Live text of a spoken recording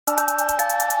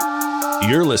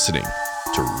You're listening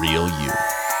to Real You.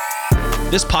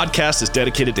 This podcast is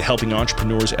dedicated to helping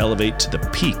entrepreneurs elevate to the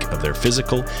peak of their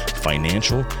physical,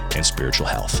 financial, and spiritual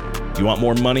health. You want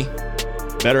more money,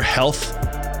 better health,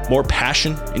 more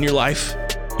passion in your life?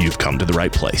 You've come to the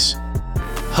right place.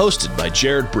 Hosted by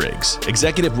Jared Briggs,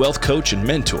 executive wealth coach and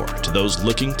mentor to those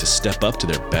looking to step up to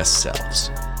their best selves.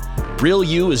 Real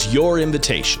You is your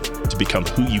invitation to become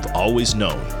who you've always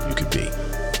known you could be.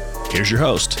 Here's your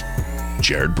host,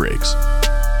 Jared Briggs.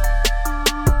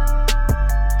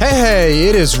 Hey,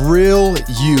 it is Real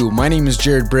You. My name is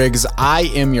Jared Briggs.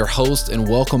 I am your host, and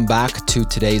welcome back to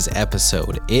today's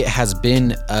episode. It has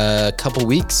been a couple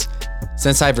weeks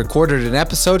since I've recorded an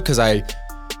episode because I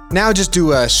now just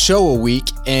do a show a week,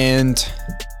 and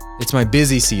it's my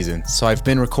busy season. So I've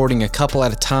been recording a couple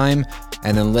at a time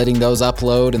and then letting those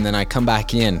upload, and then I come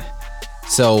back in.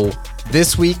 So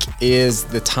this week is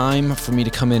the time for me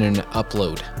to come in and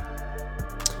upload.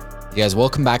 You guys,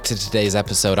 welcome back to today's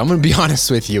episode. I'm going to be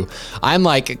honest with you. I'm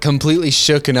like completely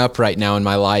shooken up right now in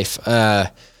my life.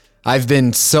 I've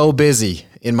been so busy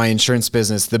in my insurance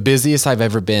business, the busiest I've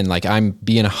ever been. Like, I'm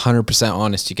being 100%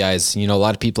 honest, you guys. You know, a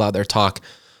lot of people out there talk,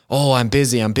 oh, I'm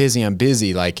busy.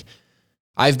 Like,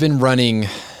 I've been running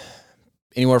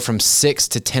anywhere from 6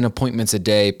 to 10 appointments a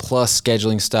day, plus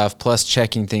scheduling stuff, plus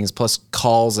checking things, plus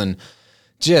calls, and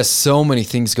just so many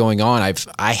things going on.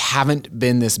 I haven't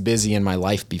been this busy in my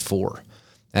life before.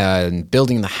 And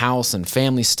building the house and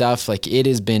family stuff, like, it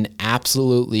has been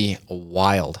absolutely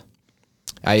wild.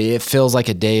 It feels like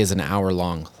a day is an hour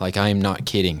long. Like, I am not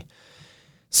kidding.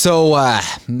 So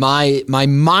my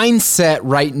mindset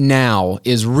right now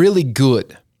is really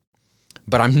good,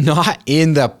 but I'm not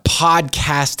in the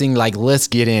podcasting, like, let's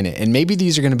get in it. And maybe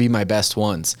these are going to be my best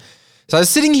ones. So I was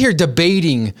sitting here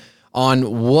debating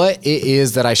on what it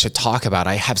is that I should talk about.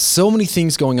 I have so many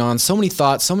things going on, so many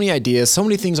thoughts, so many ideas, so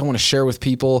many things I want to share with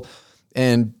people.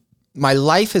 And my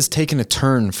life has taken a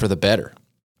turn for the better.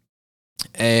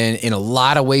 And in a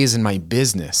lot of ways in my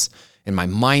business, in my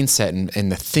mindset, and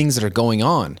the things that are going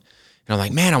on. And I'm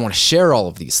like, man, I want to share all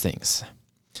of these things.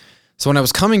 So when I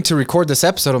was coming to record this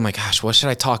episode, I'm like, gosh, what should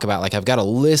I talk about? Like, I've got a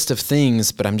list of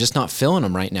things, but I'm just not feeling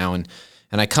them right now.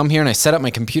 And I come here and I set up my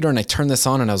computer and I turn this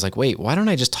on and I was like, wait, why don't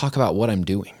I just talk about what I'm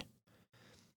doing?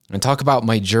 And talk about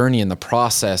my journey and the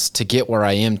process to get where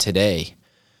I am today.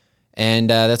 And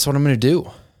that's what I'm going to do.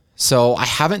 So I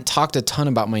haven't talked a ton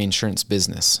about my insurance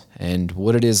business and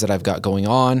what it is that I've got going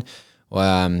on.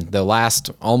 The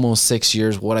last almost 6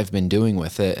 years, what I've been doing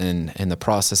with it and the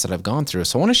process that I've gone through.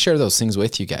 So I want to share those things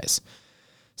with you guys.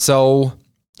 So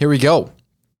here we go.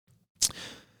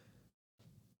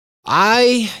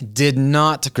 I did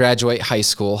not graduate high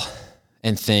school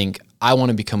and think I want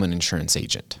to become an insurance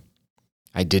agent.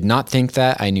 I did not think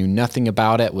that. I knew nothing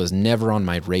about it. Was never on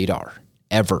my radar,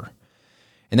 ever.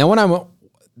 And then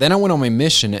I went on my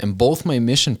mission, and both my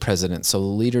mission presidents, so the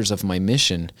leaders of my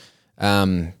mission,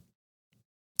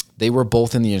 they were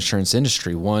both in the insurance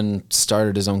industry. One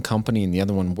started his own company, and the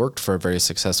other one worked for a very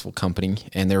successful company.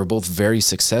 And they were both very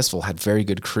successful, had very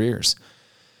good careers.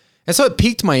 And so it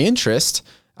piqued my interest.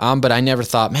 But I never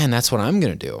thought, man, that's what I'm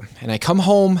going to do. And I come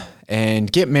home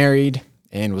and get married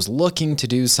and was looking to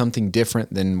do something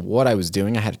different than what I was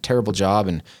doing. I had a terrible job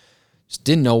and just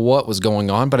didn't know what was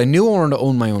going on, but I knew I wanted to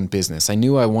own my own business. I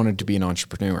knew I wanted to be an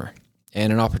entrepreneur.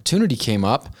 And an opportunity came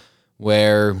up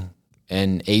where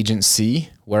an agency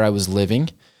where I was living,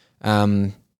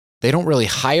 they don't really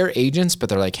hire agents, but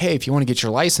they're like, hey, if you want to get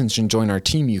your license and join our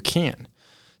team, you can.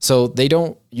 So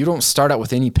you don't start out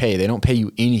with any pay. They don't pay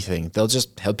you anything. They'll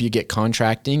just help you get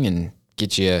contracting and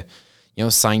get you,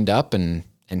 signed up and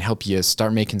help you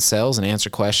start making sales and answer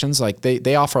questions. Like,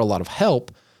 they offer a lot of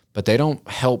help, but they don't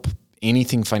help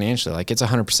anything financially. Like, it's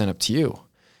 100% up to you.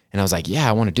 And I was like, yeah,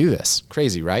 I want to do this.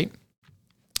 Crazy, right?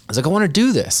 I was like, I want to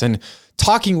do this. And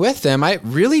talking with them, I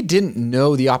really didn't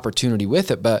know the opportunity with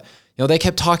it, but they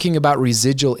kept talking about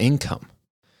residual income.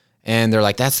 And they're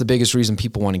like, that's the biggest reason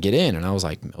people want to get in. And I was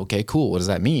like, okay, cool. What does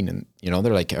that mean? And,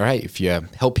 they're like, all right, if you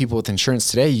help people with insurance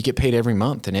today, you get paid every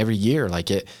month and every year. Like,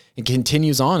 it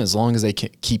continues on as long as they can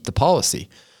keep the policy.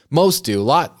 Most do.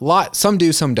 Some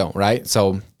do, some don't, right?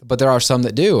 So, but there are some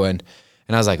that do. And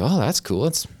I was like, oh, that's cool.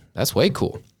 That's way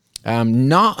cool.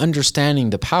 Not understanding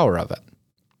the power of it.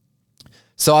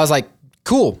 So I was like,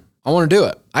 cool. I want to do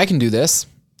it. I can do this.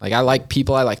 Like, I like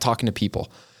people. I like talking to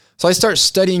people. So I start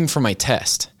studying for my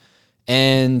test.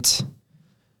 And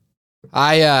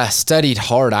I studied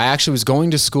hard. I actually was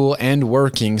going to school and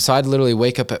working. So I'd literally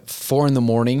wake up at 4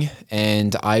 a.m.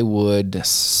 and I would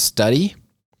study.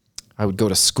 I would go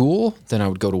to school, then I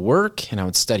would go to work, and I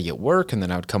would study at work, and then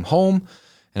I would come home,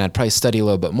 and I'd probably study a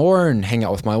little bit more and hang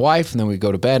out with my wife, and then we'd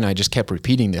go to bed, and I just kept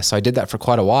repeating this. So I did that for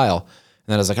quite a while. And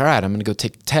then I was like, all right, I'm going to go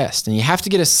take the test. And you have to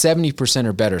get a 70%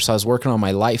 or better. So I was working on my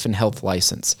life and health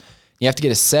license. You have to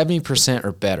get a 70%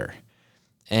 or better.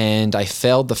 And I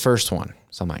failed the first one.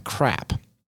 So I'm like, crap.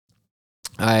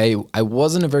 I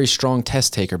wasn't a very strong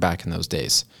test taker back in those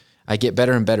days. I get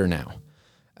better and better now.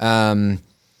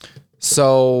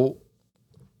 So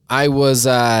I was,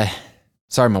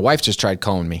 sorry, my wife just tried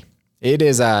calling me. It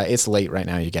is, it's late right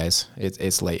now, you guys.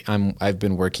 It's late. I've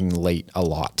been working late a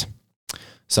lot.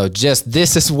 So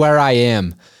this is where I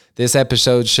am. This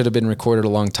episode should have been recorded a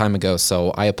long time ago.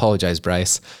 So I apologize,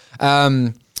 Bryce.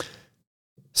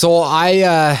 So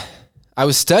I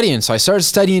was studying. So I started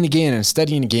studying again. And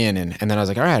then I was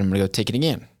like, all right, I'm going to go take it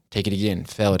again,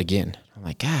 fail it again. I'm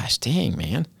like, gosh, dang,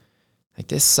 man. Like,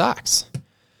 this sucks.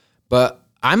 But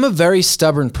I'm a very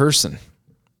stubborn person.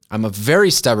 And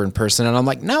I'm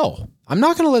like, no, I'm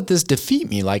not going to let this defeat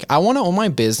me. Like, I want to own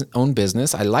my own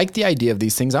business. I like the idea of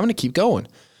these things. I'm going to keep going.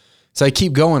 So I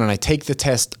keep going, and I take the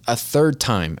test a third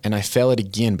time, and I fail it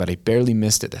again, but I barely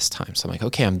missed it this time. So I'm like,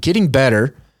 okay, I'm getting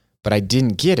better, but I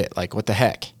didn't get it. Like, what the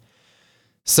heck?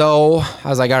 So I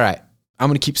was like, all right, I'm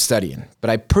going to keep studying. But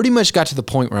I pretty much got to the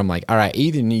point where I'm like, all right, I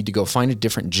either need to go find a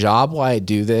different job while I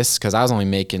do this, because I was only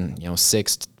making,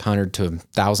 $600 to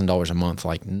 $1,000 a month,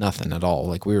 like nothing at all.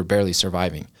 Like, we were barely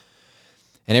surviving.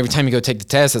 And every time you go take the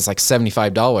test, it's like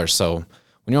 $75. So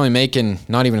when you're only making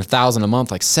not even $1,000 a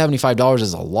month, like $75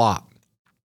 is a lot.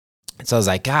 And so I was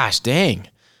like, gosh, dang.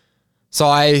 So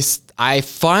I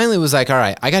finally was like, all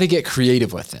right, I got to get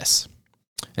creative with this.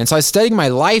 And so I was studying my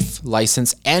life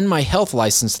license and my health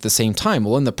license at the same time.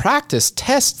 Well, in the practice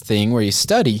test thing where you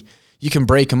study, you can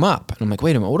break them up. And I'm like,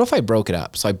 wait a minute, what if I broke it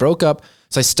up? So I broke up.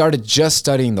 So I started just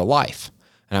studying the life.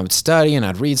 And I would study and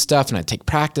I'd read stuff and I'd take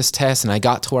practice tests, and I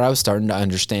got to where I was starting to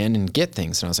understand and get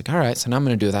things. And I was like, all right, so now I'm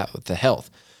going to do that with the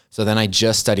health. So then I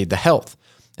just studied the health,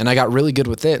 and I got really good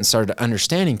with it and started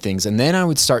understanding things. And then I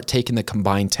would start taking the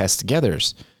combined test together,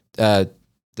 and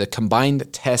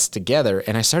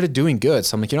I started doing good.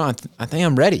 So I'm like, I think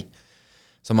I'm ready.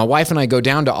 So my wife and I go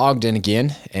down to Ogden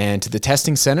again and to the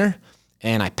testing center,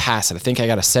 and I pass it. I think I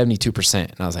got a 72%.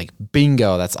 And I was like,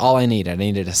 bingo, that's all I need. I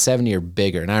needed a 70 or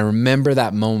bigger. And I remember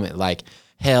that moment like,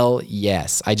 hell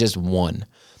yes, I just won.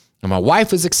 And my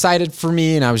wife was excited for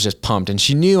me, and I was just pumped. And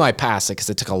she knew I passed it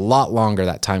because it took a lot longer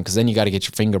that time, because then you got to get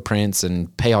your fingerprints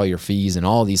and pay all your fees and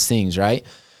all these things, right?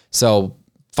 So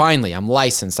finally, I'm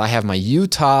licensed. I have my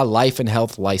Utah life and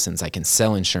health license. I can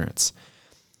sell insurance.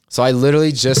 So I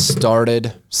literally just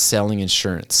started selling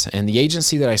insurance. And the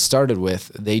agency that I started with,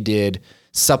 they did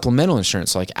supplemental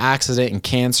insurance, so like accident and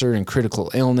cancer and critical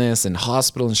illness and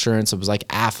hospital insurance. It was like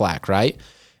Aflac, right?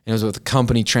 And it was with the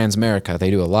company Transamerica.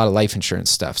 They do a lot of life insurance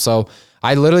stuff. So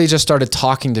I literally just started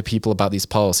talking to people about these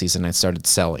policies, and I started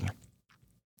selling.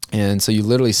 And so you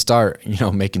literally start,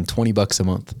 making $20 a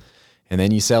month. And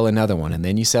then you sell another one, and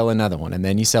then you sell another one, and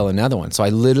then you sell another one. So I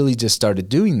literally just started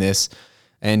doing this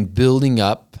and building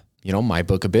up, my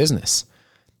book of business.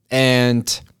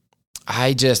 And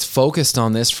I just focused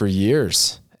on this for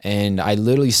years. And I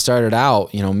literally started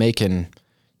out, making,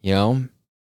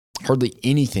 hardly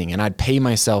anything. And I'd pay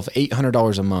myself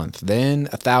 $800 a month, then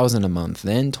 $1,000 a month,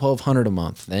 then $1,200 a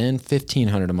month, then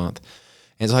 $1,500 a month.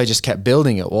 And so I just kept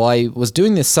building it. Well, I was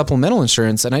doing this supplemental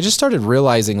insurance, and I just started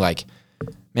realizing, like,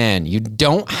 man, you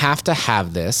don't have to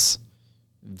have this.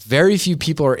 Very few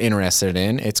people are interested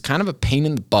in. It's kind of a pain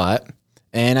in the butt.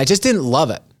 And I just didn't love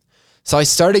it. So I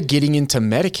started getting into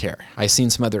Medicare. I seen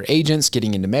some other agents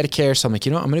getting into Medicare. So I'm like,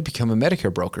 I'm going to become a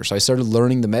Medicare broker. So I started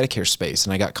learning the Medicare space,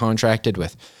 and I got contracted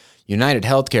with United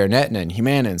Healthcare and Aetna and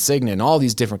Humana and Cigna and all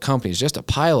these different companies, just a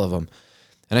pile of them.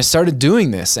 And I started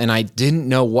doing this, and I didn't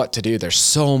know what to do. There's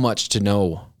so much to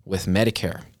know with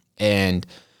Medicare. And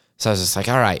so I was just like,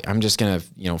 all right, I'm just going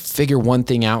to, figure one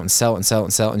thing out and sell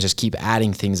and just keep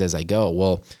adding things as I go.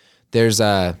 Well, there's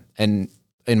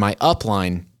in my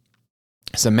upline,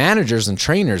 some managers and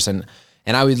trainers, and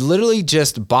I would literally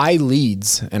just buy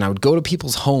leads, and I would go to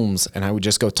people's homes, and I would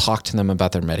just go talk to them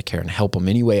about their Medicare and help them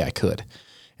any way I could.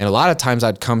 And a lot of times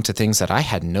I'd come to things that I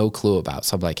had no clue about.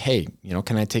 So I'm like, hey,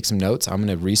 can I take some notes? I'm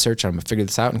going to research, I'm going to figure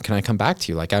this out. And can I come back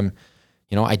to you? Like,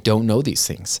 I don't know these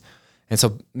things. And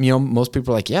so, most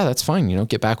people are like, yeah, that's fine.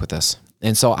 Get back with us.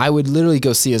 And so I would literally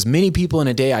go see as many people in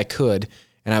a day I could,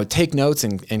 and I would take notes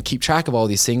and keep track of all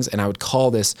these things. And I would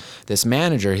call this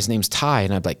manager, his name's Ty,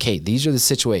 and I'd be like, hey, these are the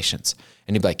situations.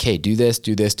 And he'd be like, hey, do this,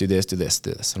 do this, do this, do this,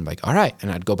 do this. And I'm like, all right.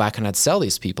 And I'd go back and I'd sell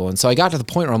these people. And so I got to the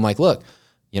point where I'm like, look,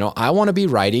 I want to be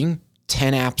writing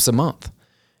 10 apps a month.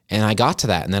 And I got to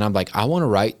that. And then I'm like, I want to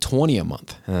write 20 a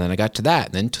month. And then I got to that,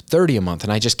 and then 30 a month.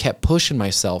 And I just kept pushing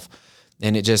myself.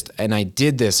 And I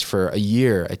did this for a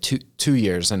year, 2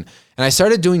 years. And I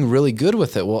started doing really good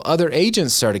with it. Well, other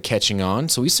agents started catching on.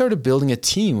 So we started building a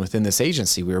team within this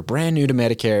agency. We were brand new to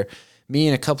Medicare. Me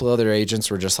and a couple other agents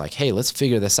were just like, hey, let's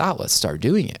figure this out. Let's start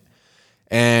doing it.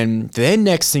 And then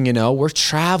next thing you know, we're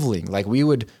traveling. Like we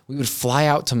would fly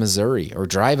out to Missouri or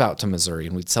drive out to Missouri,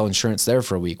 and we'd sell insurance there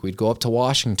for a week. We'd go up to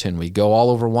Washington. We'd go all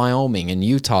over Wyoming and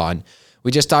Utah. And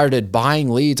we just started buying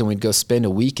leads, and we'd go spend a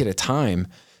week at a time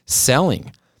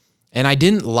selling. And I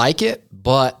didn't like it,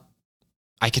 but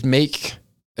I could make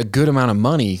a good amount of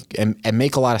money and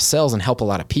make a lot of sales and help a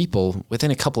lot of people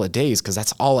within a couple of days, because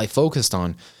that's all I focused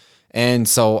on. And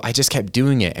so I just kept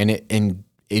doing it, and it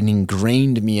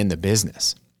ingrained me in the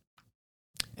business.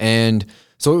 And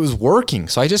so it was working.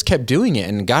 So I just kept doing it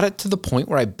and got it to the point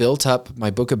where I built up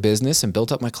my book of business and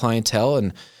built up my clientele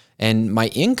and my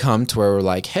income to where we're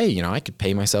like, hey, I could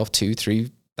pay myself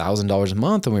 $2,000-$3,000 a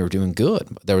month, and we were doing good.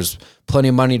 There was plenty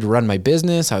of money to run my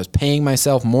business. I was paying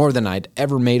myself more than I'd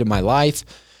ever made in my life.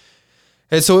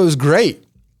 And so it was great.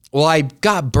 Well, I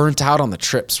got burnt out on the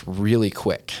trips really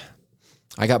quick.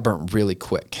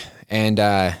 And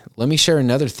let me share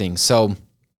another thing. So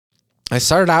I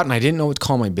started out and I didn't know what to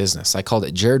call my business. I called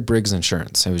it Jared Briggs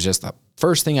Insurance. It was just the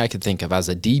first thing I could think of as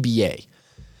a DBA.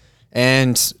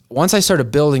 And once I started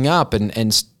building up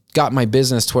and got my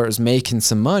business to where it was making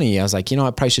some money, I was like, I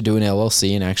probably should do an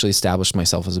LLC and actually establish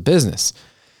myself as a business.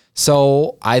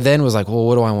 So I then was like, well,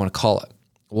 what do I want to call it?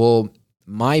 Well,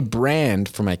 my brand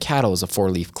for my cattle is a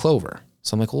 4-leaf clover.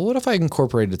 So I'm like, well, what if I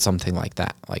incorporated something like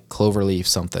that, like cloverleaf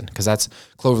something? Because that's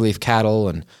cloverleaf cattle,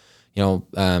 and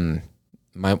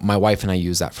my wife and I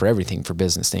use that for everything, for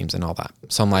business names and all that.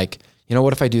 So I'm like,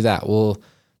 what if I do that? Well,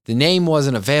 the name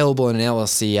wasn't available in an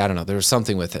LLC. I don't know. There was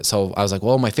something with it. So I was like,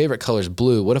 well, my favorite color is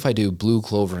blue. What if I do Blue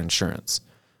Clover Insurance?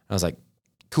 I was like,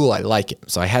 cool, I like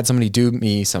it. So I had somebody do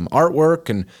me some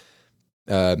artwork and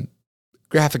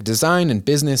graphic design and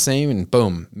business name, and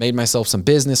boom, made myself some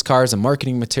business cards and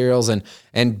marketing materials.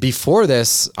 And before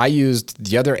this, I used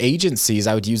the other agencies.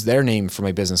 I would use their name for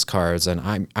my business cards. And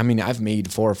I've made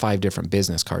 4 or 5 different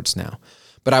business cards now,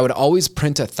 but I would always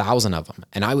print 1,000 of them,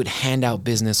 and I would hand out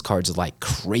business cards like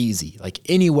crazy. Like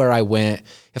anywhere I went,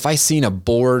 if I seen a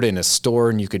board in a store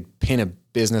and you could pin a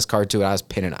business card to it, I was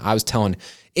pinning it. I was telling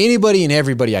anybody and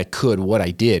everybody I could what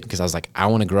I did, because I was like, I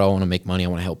want to grow, I want to make money, I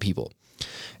want to help people.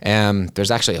 And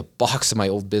there's actually a box of my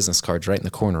old business cards right in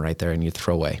the corner right there, and you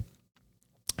throw away.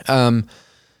 And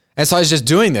so I was just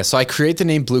doing this. So I create the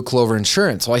name Blue Clover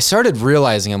Insurance. So I started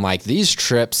realizing, I'm like, these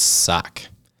trips suck.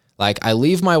 Like I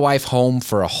leave my wife home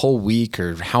for a whole week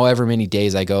or however many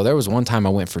days I go. There was one time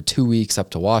I went for 2 weeks up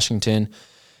to Washington,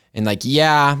 and like,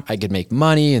 yeah, I could make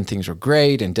money and things were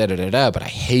great and but I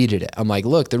hated it. I'm like,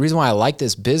 look, the reason why I like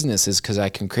this business is because I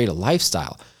can create a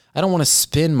lifestyle. I don't want to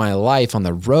spend my life on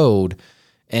the road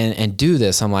and do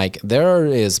this. I'm like, there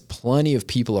is plenty of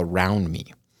people around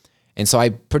me. And so I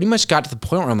pretty much got to the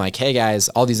point where I'm like, hey guys,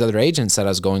 all these other agents that I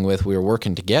was going with, we were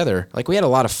working together. Like we had a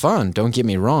lot of fun, don't get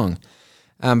me wrong.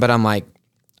 But I'm like,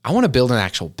 I want to build an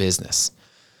actual business.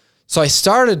 So I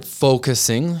started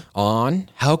focusing on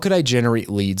how could I generate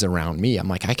leads around me. I'm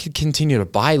like, I could continue to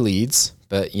buy leads,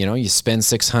 but you spend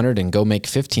 $600 and go make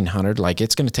 $1,500. Like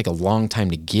it's going to take a long time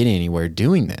to get anywhere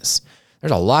doing this.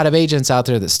 There's a lot of agents out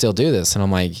there that still do this. And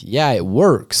I'm like, yeah, it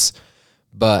works,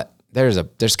 but there's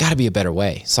got to be a better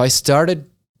way. So I started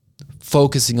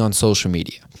focusing on social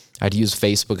media. I'd use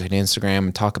Facebook and Instagram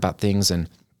and talk about things. And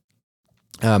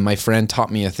my friend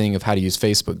taught me a thing of how to use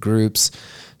Facebook groups.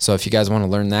 So if you guys want to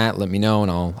learn that, let me know and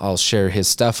I'll share his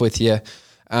stuff with you.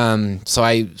 So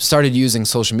I started using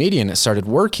social media and it started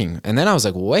working. And then I was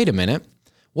like, wait a minute,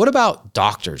 what about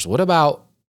doctors? What about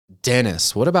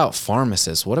dentists? What about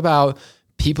pharmacists? What about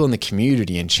people in the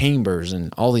community and chambers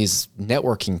and all these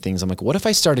networking things? I'm like, what if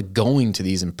I started going to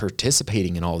these and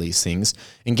participating in all these things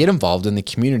and get involved in the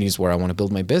communities where I want to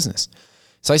build my business?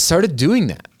 So I started doing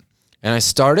that, and I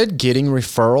started getting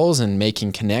referrals and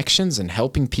making connections and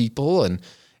helping people. And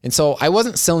so I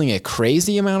wasn't selling a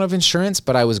crazy amount of insurance,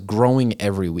 but I was growing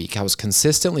every week. I was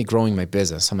consistently growing my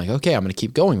business. I'm like, okay, I'm going to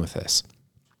keep going with this.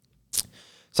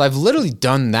 So I've literally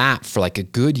done that for like a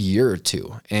good year or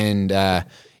two. And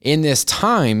in this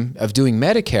time of doing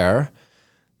Medicare,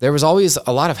 there was always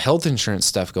a lot of health insurance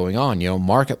stuff going on,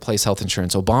 marketplace health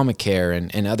insurance, Obamacare,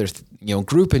 and other,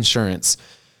 group insurance.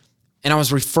 And I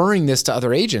was referring this to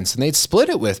other agents, and they'd split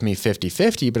it with me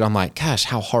 50-50, but I'm like, gosh,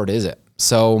 how hard is it?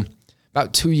 So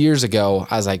about 2 years ago,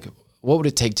 I was like, what would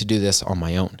it take to do this on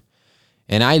my own?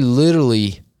 And I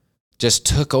literally just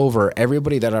took over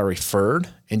everybody that I referred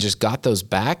and just got those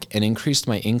back and increased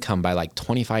my income by like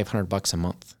 $2,500 a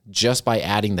month just by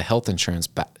adding the health insurance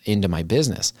back into my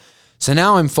business. So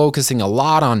now I'm focusing a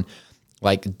lot on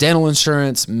like dental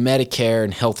insurance, Medicare,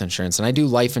 and health insurance. And I do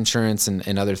life insurance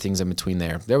and other things in between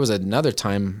there. There was another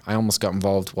time I almost got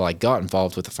involved. Well, I got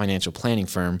involved with a financial planning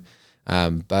firm,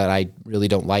 but I really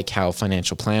don't like how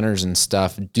financial planners and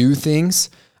stuff do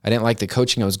things. I didn't like the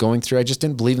coaching I was going through. I just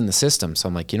didn't believe in the system. So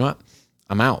I'm like, you know what?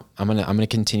 I'm out. I'm gonna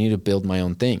continue to build my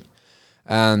own thing.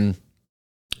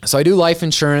 So I do life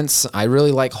insurance. I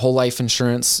really like whole life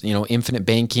insurance, infinite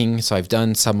banking. So I've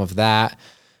done some of that.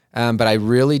 But I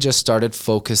really just started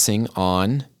focusing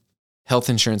on health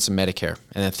insurance and Medicare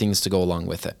and the things to go along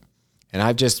with it. And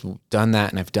I've just done that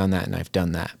and I've done that and I've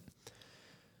done that.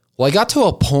 Well, I got to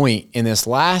a point in this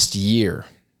last year,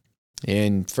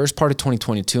 in first part of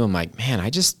 2022, I'm like, man,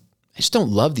 I just don't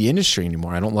love the industry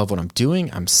anymore. I don't love what I'm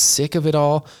doing. I'm sick of it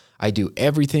all. I do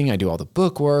everything. I do all the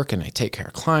book work and I take care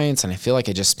of clients. And I feel like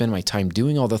I just spend my time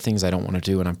doing all the things I don't want to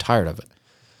do and I'm tired of it.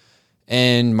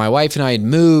 And my wife and I had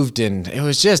moved and it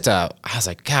was just I was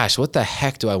like, gosh, what the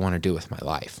heck do I want to do with my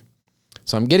life?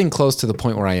 So I'm getting close to the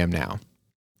point where I am now.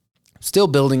 Still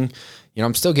building,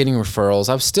 I'm still getting referrals.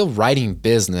 I was still writing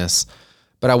business,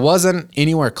 but I wasn't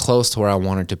anywhere close to where I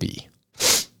wanted to be.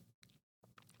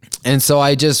 And so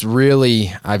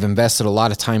I've invested a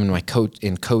lot of time in my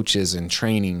coaches and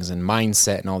trainings and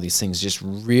mindset and all these things, just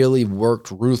really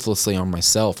worked ruthlessly on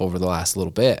myself over the last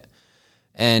little bit.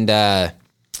 And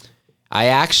I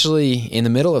actually, in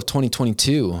the middle of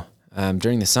 2022,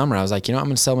 during the summer, I was like, I'm going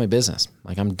to sell my business.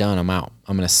 Like, I'm done. I'm out.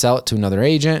 I'm going to sell it to another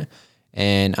agent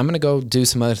and I'm going to go do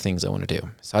some other things I want to do.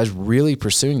 So I was really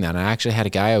pursuing that. I actually had a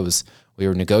guy we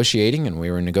were negotiating and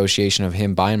we were in negotiation of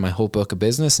him buying my whole book of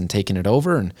business and taking it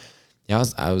over. And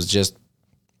that's what I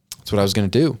was going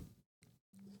to do.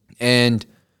 And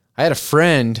I had a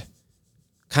friend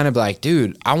kind of like,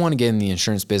 dude, I want to get in the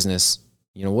insurance business.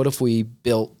 What if we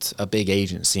built a big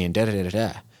agency and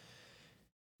da-da-da-da-da?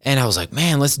 And I was like,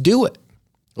 man, let's do it.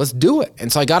 Let's do it.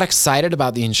 And so I got excited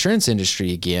about the insurance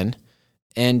industry again.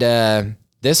 And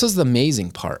this was the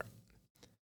amazing part.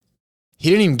 He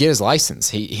didn't even get his license.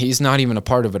 He's not even a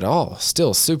part of it at all.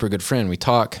 Still a super good friend. We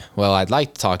talk. Well, I'd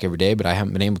like to talk every day, but I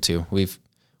haven't been able to. We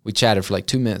chatted for like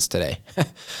 2 minutes today.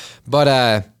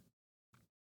 But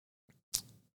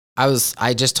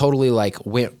I just totally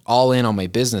went all in on my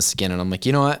business again. And I'm like,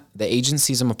 you know what? The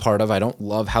agencies I'm a part of, I don't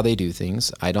love how they do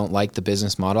things. I don't like the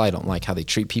business model. I don't like how they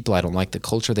treat people. I don't like the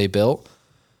culture they built.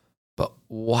 But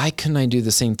why couldn't I do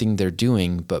the same thing they're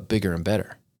doing, but bigger and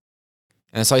better?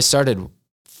 And so I started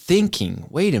thinking,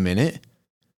 wait a minute,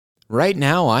 right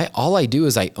now, all I do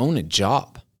is I own a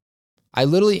job. I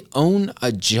literally own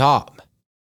a job.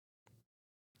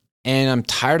 And I'm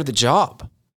tired of the job.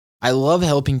 I love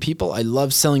helping people. I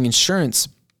love selling insurance,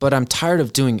 but I'm tired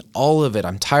of doing all of it.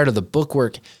 I'm tired of the book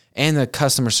work and the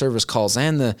customer service calls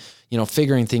and the,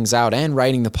 figuring things out and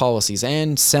writing the policies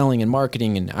and selling and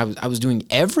marketing. And I was doing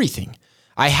everything.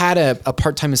 I had a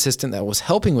part-time assistant that was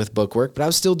helping with book work, but I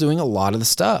was still doing a lot of the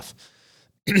stuff.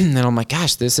 And I'm like,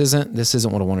 gosh, this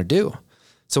isn't what I want to do.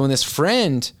 So when this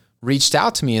friend reached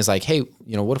out to me, is like, hey,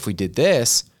 what if we did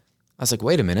this? I was like,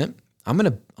 wait a minute, I'm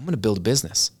gonna build a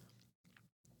business.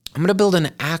 I'm gonna build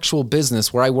an actual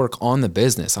business where I work on the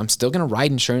business. I'm still gonna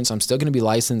write insurance. I'm still gonna be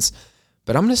licensed,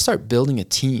 but I'm gonna start building a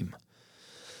team.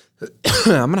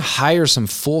 I'm gonna hire some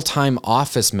full-time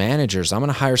office managers. I'm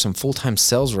gonna hire some full-time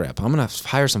sales rep. I'm gonna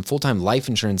hire some full-time life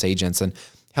insurance agents and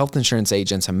health insurance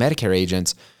agents and Medicare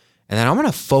agents. And then I'm going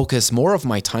to focus more of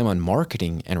my time on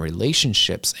marketing and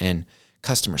relationships and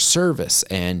customer service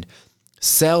and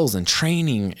sales and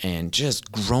training and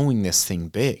just growing this thing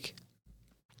big.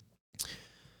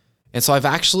 And so I've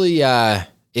actually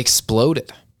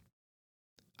exploded.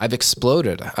 I've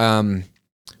exploded. When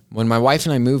my wife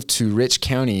and I moved to Rich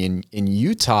County in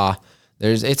Utah,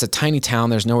 it's a tiny town.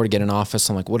 There's nowhere to get an office.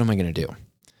 I'm like, what am I going to do?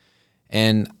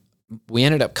 And I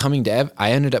ended up coming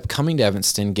to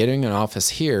Evanston, getting an office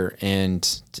here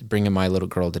and bringing my little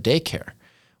girl to daycare.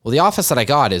 Well, the office that I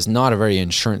got is not a very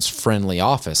insurance friendly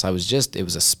office. It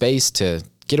was a space to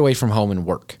get away from home and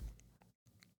work.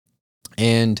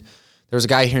 And there was a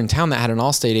guy here in town that had an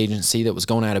Allstate agency that was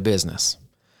going out of business.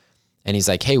 And he's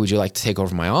like, hey, would you like to take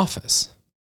over my office?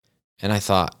 And I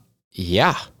thought,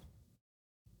 yeah,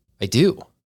 I do.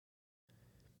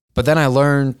 But then I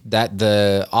learned that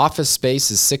the office space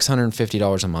is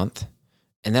 $650 a month.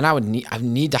 And then I would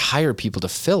need to hire people to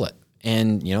fill it.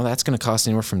 And, that's going to cost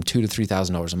anywhere from $2,000 to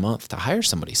 $3,000 a month to hire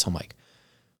somebody. So I'm like,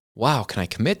 wow, can I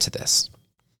commit to this?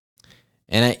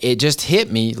 And it just hit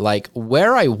me like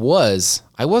where I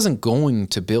wasn't going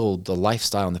to build the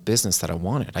lifestyle and the business that I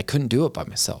wanted. I couldn't do it by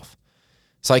myself.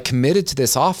 So I committed to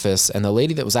this office, and the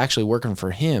lady that was actually working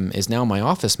for him is now my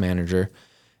office manager.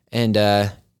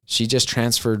 And she just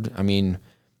transferred. I mean,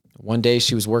 one day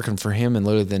she was working for him, and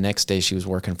literally the next day she was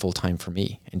working full time for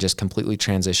me, and just completely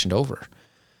transitioned over.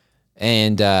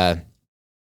 And that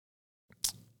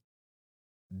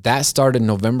started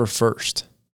November 1st.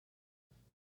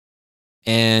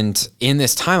 And in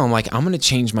this time, I'm like, I'm going to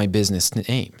change my business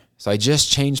name. So I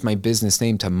just changed my business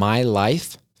name to My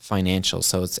Life Financial.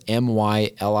 So it's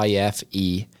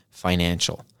MYLIFE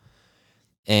Financial.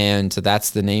 And so that's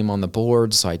the name on the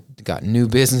board. So I got new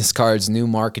business cards, new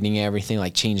marketing, everything,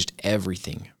 like changed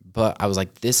everything. But I was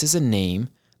like, this is a name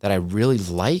that I really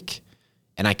like.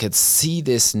 And I could see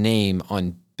this name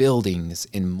on buildings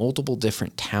in multiple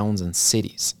different towns and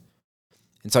cities.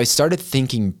 And so I started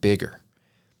thinking bigger.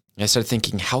 I started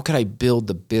thinking, how could I build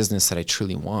the business that I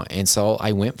truly want? And so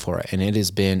I went for it. And it has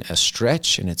been a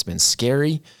stretch, and it's been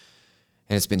scary,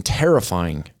 and it's been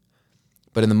terrifying.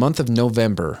 But in the month of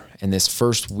November and this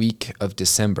first week of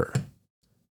December,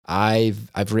 I've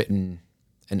written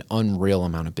an unreal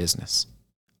amount of business.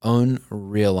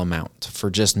 Unreal amount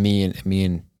for just me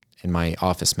and my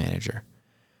office manager.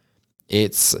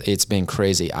 It's been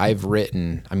crazy. I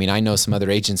know some other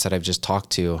agents that I've just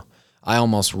talked to. I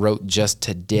almost wrote just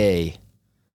today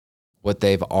what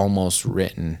they've almost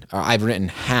written. Or I've written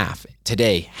half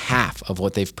of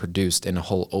what they've produced in a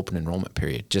whole open enrollment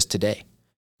period just today.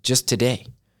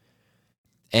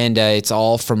 And it's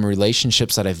all from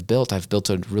relationships that I've built. I've built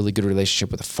a really good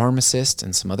relationship with a pharmacist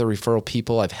and some other referral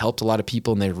people. I've helped a lot of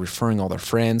people, and they're referring all their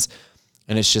friends,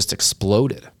 and it's just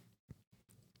exploded.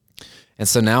 And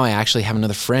so now I actually have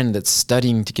another friend that's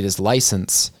studying to get his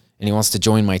license, and he wants to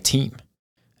join my team.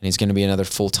 And he's going to be another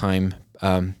full-time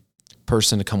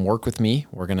person to come work with me.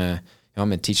 I'm going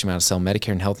to teach him how to sell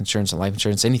Medicare and health insurance and life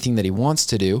insurance, anything that he wants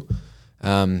to do.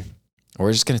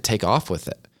 We're just going to take off with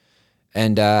it.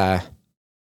 And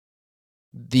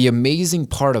the amazing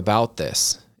part about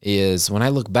this is when I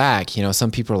look back, some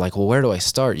people are like, well, where do I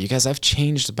start? You guys, I've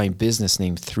changed my business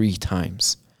name 3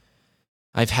 times.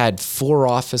 I've had 4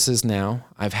 offices now.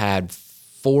 I've had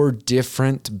 4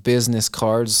 different business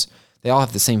cards. They all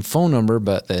have the same phone number,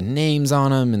 but the names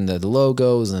on them and the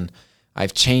logos, and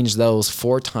I've changed those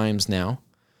 4 times now.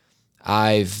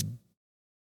 I've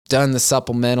done the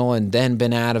supplemental and then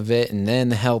been out of it, and then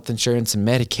the health insurance and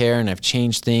Medicare, and I've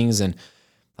changed things, and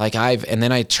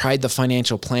then I tried the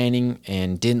financial planning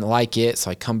and didn't like it,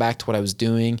 so I come back to what I was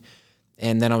doing,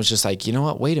 and then I was just like, you know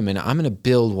what, wait a minute, I'm going to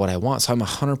build what I want. So I'm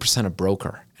 100% a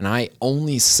broker, and I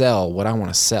only sell what I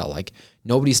want to sell. Like,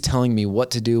 nobody's telling me what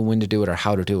to do, when to do it, or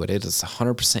how to do it. It is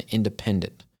 100%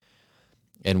 independent.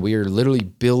 And we are literally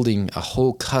building a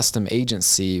whole custom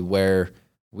agency where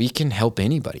we can help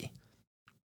anybody.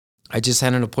 I just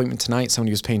had an appointment tonight.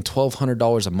 Somebody was paying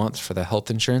 $1,200 a month for the health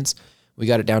insurance. We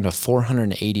got it down to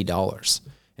 $480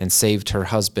 and saved her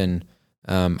husband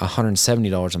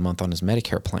 $170 a month on his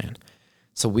Medicare plan.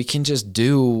 So we can just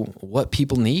do what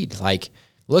people need. Like,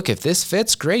 look, if this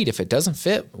fits, great. If it doesn't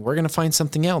fit, we're going to find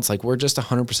something else. Like, we're just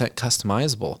 100%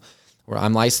 customizable. Where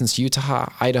I'm licensed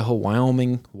Utah, Idaho,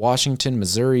 Wyoming, Washington,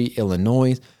 Missouri,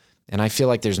 Illinois, and I feel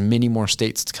like there's many more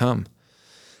states to come.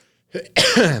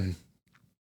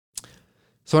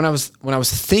 So when I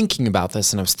was thinking about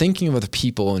this, and I was thinking of other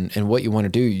people and what you want to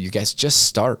do, you guys just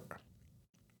start.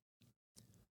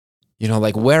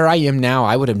 Like where I am now,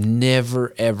 I would have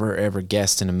never, ever, ever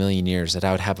guessed in a million years that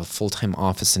I would have a full-time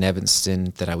office in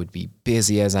Evanston, that I would be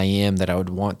busy as I am, that I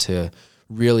would want to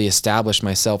really establish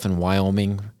myself in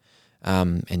Wyoming,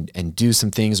 and do some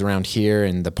things around here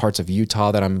and the parts of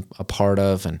Utah that I'm a part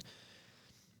of. And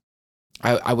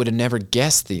I would have never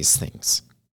guessed these things.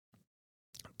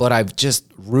 But I've just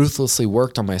ruthlessly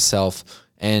worked on myself,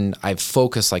 and I've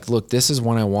focused like, look, this is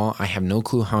what I want. I have no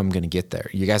clue how I'm going to get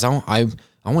there. You guys, I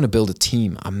want to build a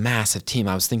team, a massive team.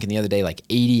 I was thinking the other day, like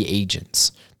 80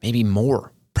 agents, maybe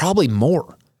more, probably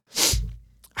more.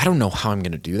 I don't know how I'm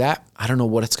going to do that. I don't know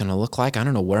what it's going to look like. I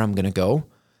don't know where I'm going to go.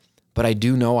 But I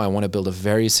do know I want to build a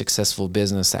very successful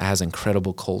business that has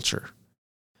incredible culture.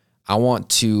 I want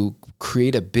to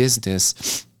create a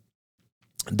business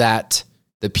that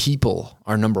the people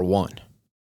are number one.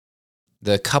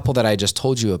 The couple that I just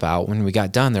told you about, when we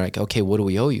got done, they're like, okay, what do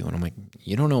we owe you? And I'm like,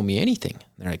 you don't owe me anything.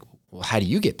 They're like, well, how do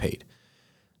you get paid?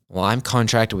 Well, I'm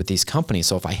contracted with these companies.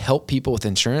 So if I help people with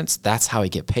insurance, that's how I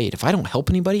get paid. If I don't help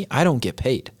anybody, I don't get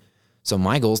paid. So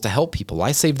my goal is to help people.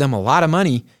 I save them a lot of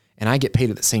money, and I get paid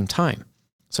at the same time.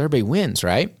 So everybody wins,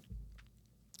 right?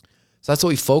 So that's what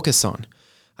we focus on.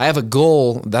 I have a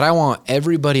goal that I want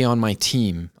everybody on my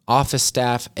team, office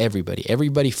staff,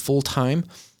 everybody full-time,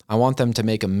 I want them to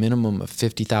make a minimum of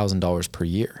 $50,000 per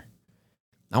year.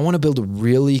 I want to build a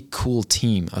really cool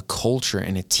team, a culture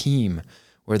and a team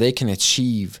where they can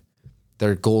achieve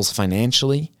their goals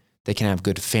financially. They can have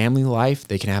good family life.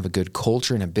 They can have a good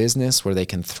culture in a business where they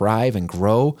can thrive and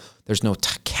grow. There's no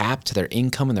cap to their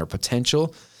income and their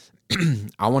potential.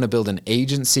 I want to build an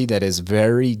agency that is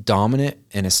very dominant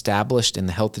and established in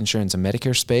the health insurance and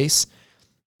Medicare space.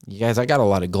 You guys, I got a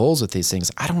lot of goals with these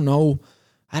things. I don't know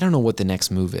what the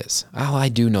next move is. Oh, I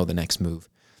do know the next move.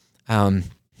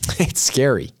 It's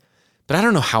scary, but I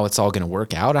don't know how it's all going to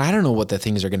work out. I don't know what the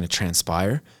things are going to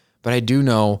transpire, but I do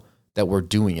know that we're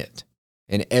doing it.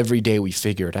 And every day we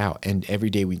figure it out and every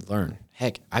day we learn.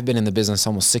 Heck, I've been in the business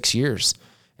almost 6 years.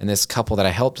 And this couple that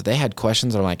I helped, they had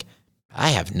questions. I'm like,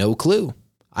 I have no clue.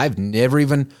 I've never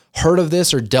even heard of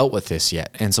this or dealt with this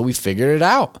yet. And so we figured it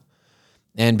out.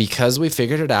 And because we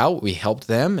figured it out, we helped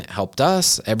them, it helped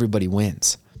us, everybody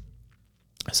wins.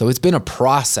 So it's been a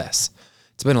process.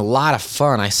 It's been a lot of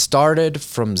fun. I started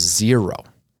from zero.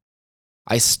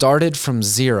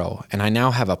 And I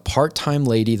now have a part-time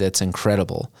lady that's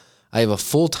incredible. I have a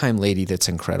full-time lady that's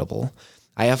incredible.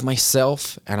 I have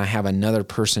myself and I have another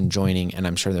person joining, and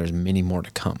I'm sure there's many more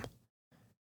to come.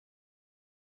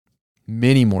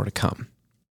 Many more to come.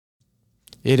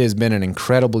 It has been an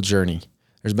incredible journey.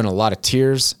 There's been a lot of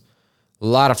tears, a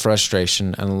lot of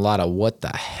frustration, and a lot of what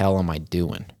the hell am I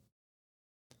doing?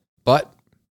 But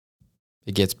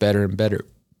it gets better and better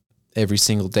every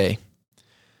single day.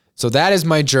 So that is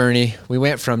my journey. We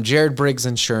went from Jared Briggs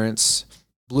Insurance,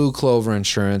 Blue Clover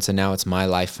Insurance, and now it's My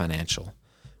Life Financial.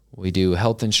 We do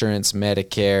health insurance,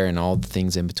 Medicare, and all the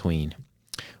things in between.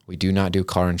 We do not do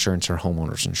car insurance or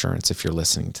homeowners insurance if you're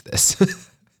listening to this.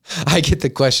 I get the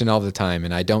question all the time,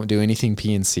 and I don't do anything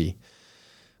P&C.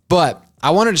 But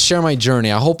I wanted to share my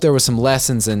journey. I hope there were some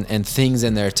lessons and things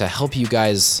in there to help you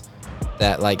guys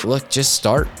that, like, look, just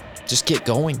start. Just get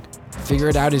going. Figure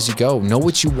it out as you go. Know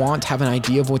what you want, have an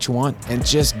idea of what you want, and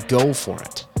just go for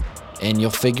it. And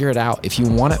you'll figure it out. If you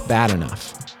want it bad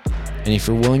enough, and if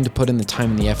you're willing to put in the time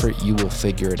and the effort, you will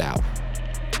figure it out.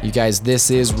 You guys,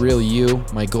 this is Real You.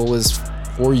 My goal is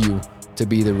for you to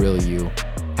be the real you.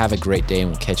 Have a great day, and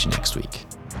we'll catch you next week.